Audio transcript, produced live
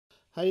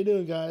How you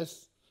doing,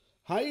 guys?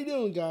 How you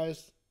doing,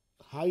 guys?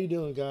 How you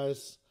doing,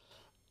 guys?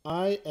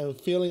 I am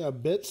feeling a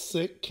bit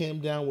sick. Came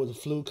down with the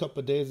flu a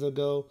couple of days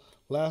ago.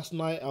 Last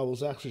night I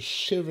was actually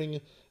shivering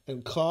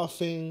and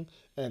coughing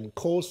and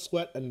cold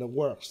sweat and the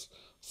works.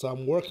 So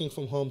I'm working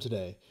from home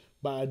today.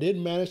 But I did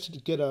manage to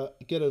get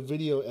a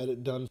video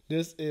edit done.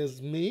 This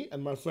is me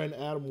and my friend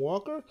Adam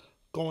Walker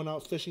going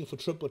out fishing for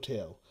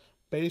triptail.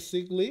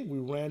 Basically, we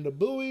ran the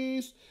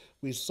buoys,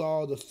 we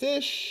saw the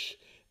fish,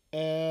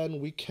 and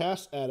we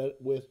cast at it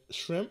with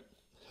shrimp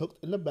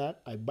hooked in the back.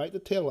 I bite the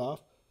tail off.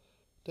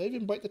 Did I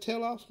even bite the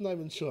tail off? I'm not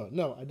even sure.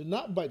 No, I did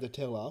not bite the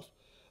tail off.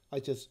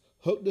 I just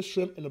hooked the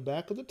shrimp in the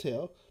back of the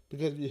tail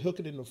because if you hook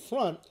it in the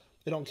front,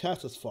 they don't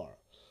cast as far.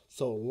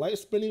 So light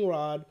spinning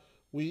rod.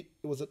 It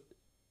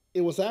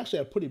was actually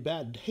a pretty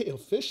bad day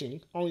of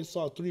fishing. Only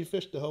saw 3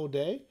 fish the whole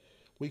day.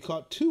 We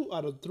caught 2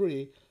 out of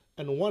 3,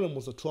 and one of them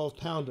was a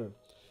 12-pounder.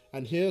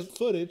 And here's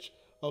footage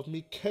of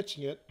me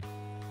catching it.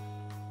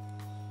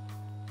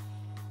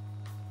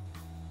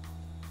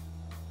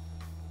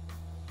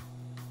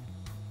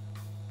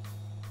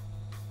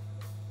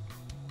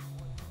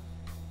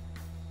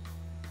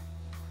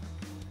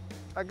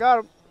 I got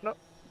him. No.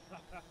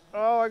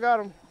 Oh, I got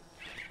him.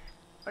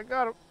 I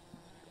got him.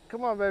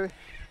 Come on, baby.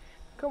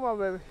 Come on,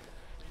 baby.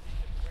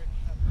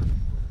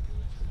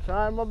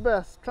 Trying my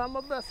best. Trying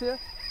my best here.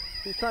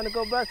 He's trying to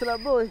go back to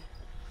that buoy.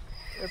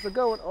 It's a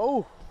good one.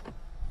 Oh.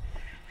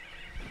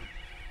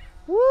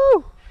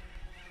 Woo!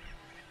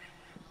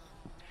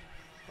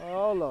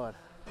 Oh, Lord.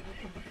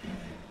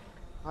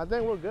 I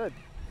think we're good.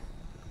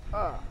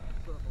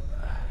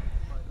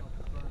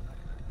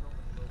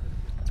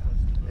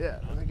 Yeah,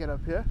 let me get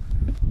up here.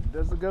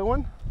 There's a good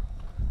one.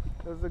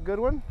 There's a good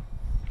one.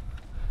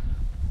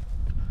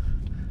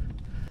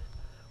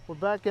 We're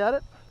back at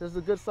it. This is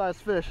a good sized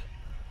fish.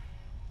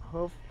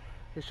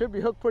 He should be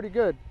hooked pretty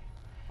good.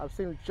 I've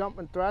seen him jump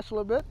and thrash a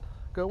little bit.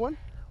 Good one.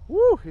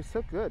 Woo, he's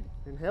hooked good.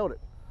 He held it.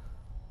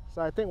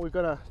 So I think we're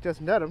gonna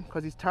just net him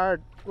because he's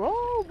tired.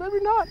 Oh, maybe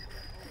not.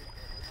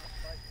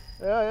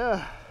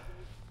 Yeah.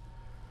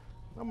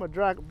 I'm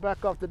gonna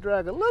back off the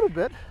drag a little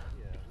bit.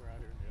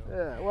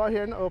 Yeah, we're out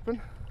here in the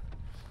open.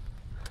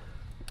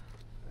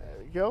 There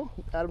we go.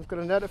 Adam's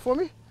gonna net it for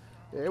me.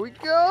 There we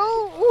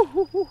go. Ooh,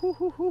 ooh, ooh,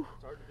 ooh, ooh.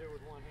 It's hard to do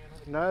with one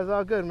hand. No, it's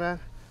all good, man.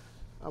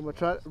 I'm gonna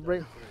try to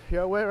bring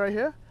your way right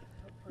here.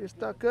 You're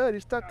stuck good.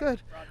 You're stuck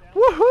good.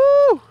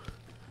 Woohoo!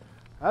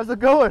 That's a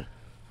good one.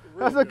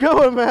 That's a good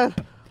one, man.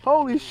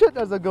 Holy shit,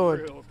 that's a good one.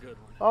 Real good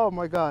one. Oh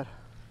my God.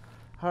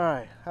 All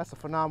right, that's a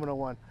phenomenal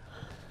one.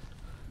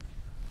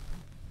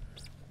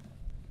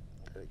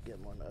 Gotta get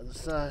him on the other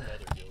side.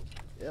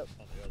 Yep.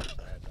 On the other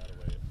side, that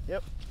way.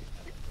 Yep.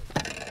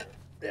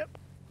 Yep.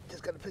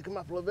 Just gotta pick him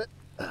up a little bit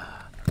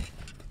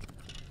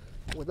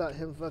without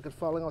him fucking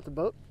falling off the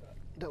boat.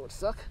 That would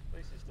suck. At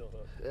least he's still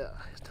hooked. Yeah,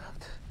 he's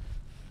hooked.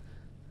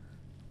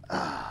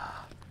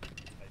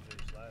 Make sure you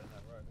slide in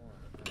that right one.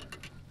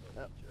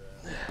 Yep.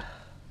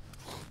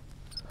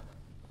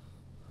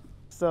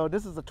 So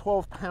this is a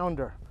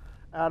 12-pounder.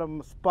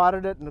 Adam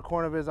spotted it in the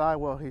corner of his eye.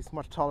 Well, he's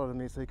much taller than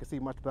me, so he can see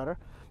much better.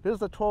 This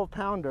is a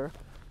 12-pounder.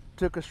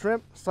 Took a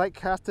shrimp, sight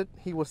cast it.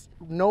 He was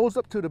nose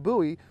up to the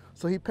buoy,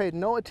 so he paid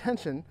no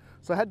attention.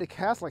 So I had to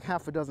cast like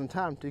half a dozen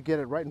times to get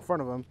it right in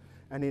front of him,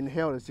 and he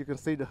inhaled it. So you can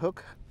see the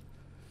hook.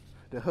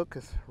 The hook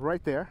is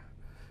right there.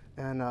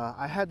 And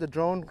I had the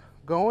drone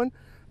going,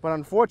 but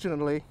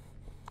unfortunately,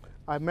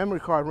 my memory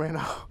card ran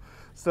out,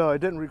 so it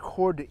didn't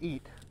record the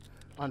eat,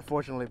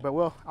 unfortunately. But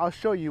well, I'll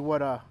show you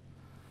what I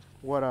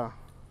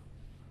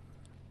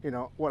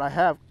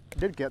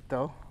did get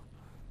though.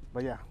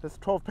 But yeah, this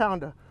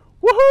 12-pounder.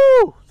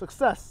 Woohoo!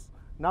 Success!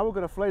 Now we're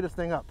gonna flay this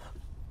thing up.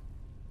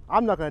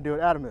 I'm not gonna do it,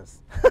 Adam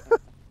is.